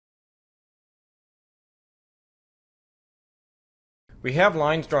We have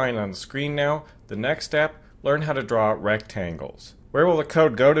lines drawing on the screen now. The next step, learn how to draw rectangles. Where will the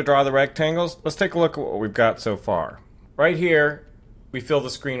code go to draw the rectangles? Let's take a look at what we've got so far. Right here, we fill the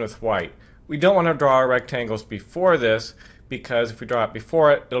screen with white. We don't want to draw our rectangles before this because if we draw it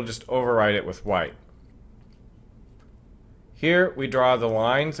before it, it'll just override it with white. Here we draw the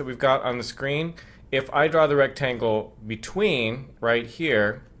lines that we've got on the screen. If I draw the rectangle between, right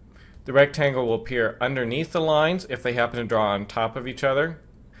here, the rectangle will appear underneath the lines if they happen to draw on top of each other.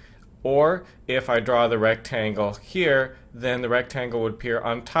 Or if I draw the rectangle here, then the rectangle would appear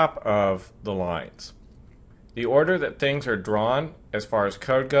on top of the lines. The order that things are drawn, as far as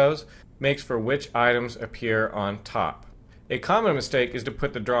code goes, makes for which items appear on top. A common mistake is to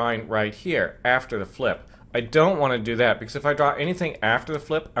put the drawing right here, after the flip. I don't want to do that because if I draw anything after the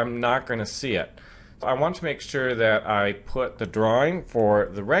flip, I'm not going to see it. I want to make sure that I put the drawing for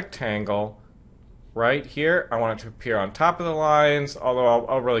the rectangle right here. I want it to appear on top of the lines, although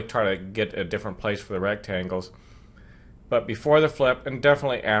I'll really try to get a different place for the rectangles. But before the flip and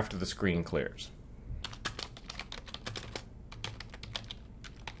definitely after the screen clears.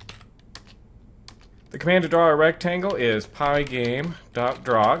 The command to draw a rectangle is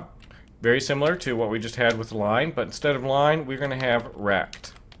pygame.draw. Very similar to what we just had with line, but instead of line, we're going to have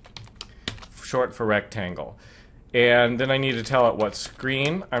rect, short for rectangle. And then I need to tell it what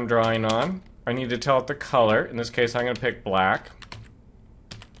screen I'm drawing on. I need to tell it the color. In this case, I'm going to pick black.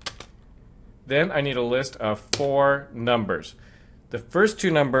 Then I need a list of 4 numbers. The first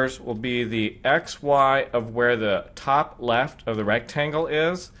 2 numbers will be the x, y of where the top left of the rectangle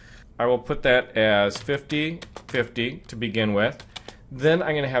is. I will put that as 50, 50 to begin with. Then I'm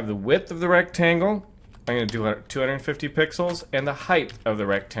going to have the width of the rectangle. I'm going to do 250 pixels and the height of the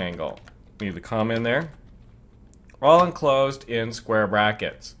rectangle. Leave the comma in there. All enclosed in square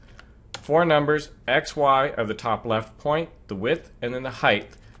brackets. 4 numbers, x, y of the top left point, the width, and then the height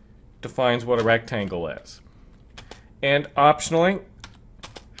defines what a rectangle is. And optionally,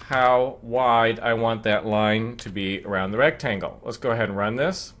 how wide I want that line to be around the rectangle. Let's go ahead and run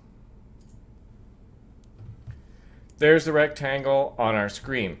this. There's the rectangle on our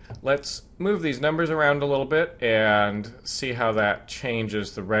screen. Let's move these numbers around a little bit and see how that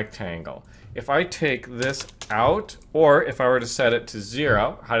changes the rectangle. If I take this out, or if I were to set it to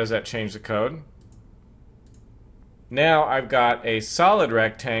 0, how does that change the code? Now I've got a solid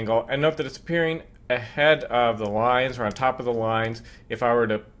rectangle, and note that it's appearing ahead of the lines or on top of the lines. If I were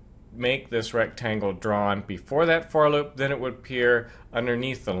to make this rectangle drawn before that for loop, then it would appear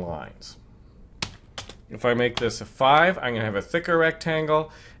underneath the lines. If I make this a 5, I'm going to have a thicker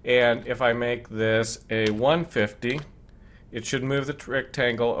rectangle, and if I make this a 150, it should move the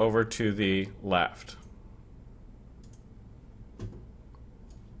rectangle over to the left.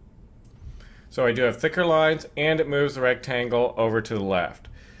 So I do have thicker lines, and it moves the rectangle over to the left.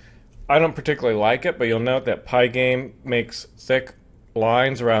 I don't particularly like it, but you'll note that Pygame makes thick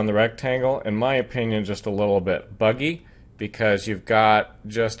lines around the rectangle, in my opinion, just a little bit buggy, because you've got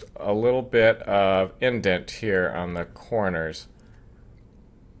just a little bit of indent here on the corners.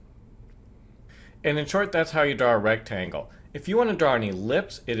 And in short, that's how you draw a rectangle. If you want to draw an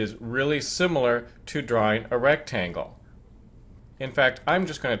ellipse, it is really similar to drawing a rectangle. In fact, I'm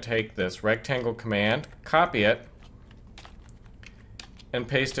just going to take this rectangle command, copy it, and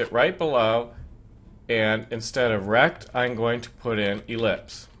paste it right below, and instead of rect, I'm going to put in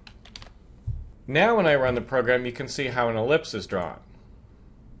ellipse. Now when I run the program, you can see how an ellipse is drawn.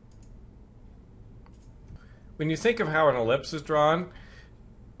 When you think of how an ellipse is drawn,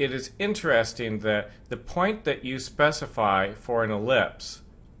 it is interesting that the point that you specify for an ellipse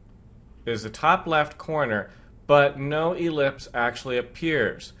is the top left corner, but no ellipse actually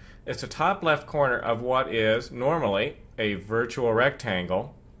appears. It's the top left corner of what is normally a virtual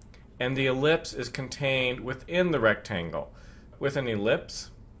rectangle, and the ellipse is contained within the rectangle. With an ellipse,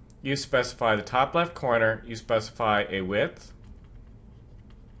 you specify the top left corner, you specify a width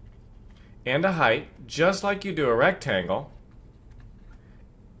and a height, just like you do a rectangle.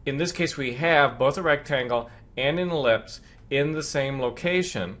 In this case, we have both a rectangle and an ellipse in the same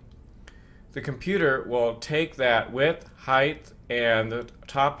location. The computer will take that width, height, and the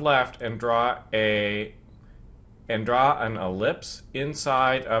top left and draw an ellipse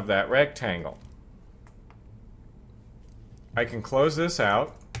inside of that rectangle. I can close this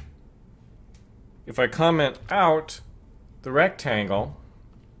out. If I comment out the rectangle,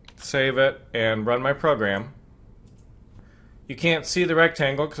 save it, and run my program, you can't see the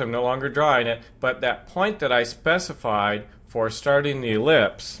rectangle because I'm no longer drawing it, but that point that I specified for starting the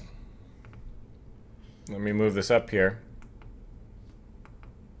ellipse, let me move this up here,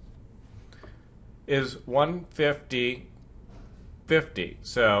 is 150 50.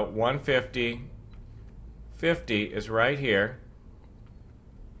 So 150, 50 is right here,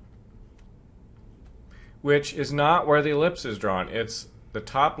 which is not where the ellipse is drawn. It's the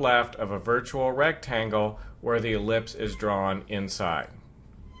top left of a virtual rectangle where the ellipse is drawn inside.